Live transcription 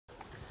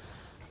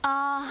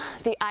Ah,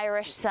 the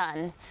Irish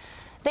sun.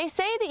 They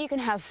say that you can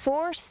have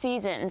 4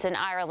 seasons in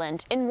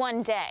Ireland in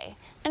one day,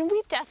 and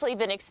we've definitely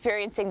been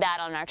experiencing that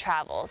on our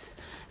travels.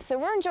 So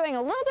we're enjoying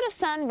a little bit of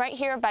sun right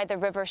here by the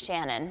River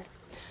Shannon.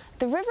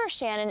 The River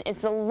Shannon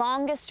is the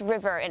longest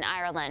river in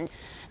Ireland.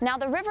 Now,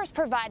 the river's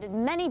provided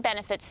many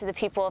benefits to the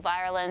people of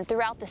Ireland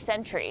throughout the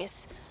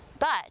centuries,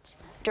 but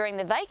during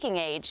the Viking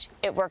Age,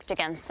 it worked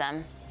against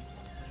them.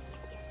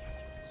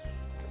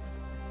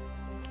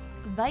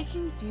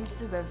 Vikings used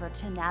the river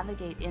to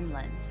navigate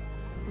inland,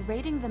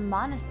 raiding the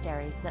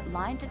monasteries that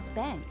lined its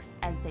banks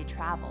as they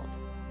traveled.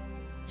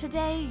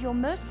 Today, you'll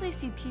mostly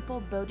see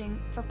people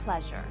boating for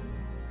pleasure,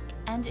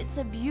 and it's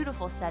a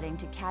beautiful setting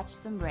to catch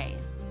some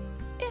rays,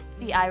 if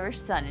the Irish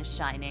sun is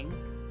shining.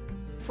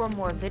 For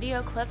more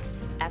video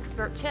clips,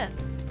 expert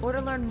tips, or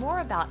to learn more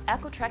about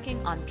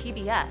eco-trekking on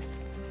PBS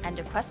and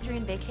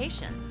equestrian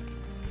vacations,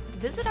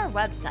 visit our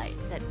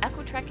websites at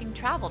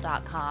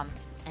ecotrekkingtravel.com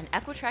and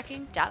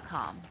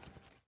ecotrekking.com.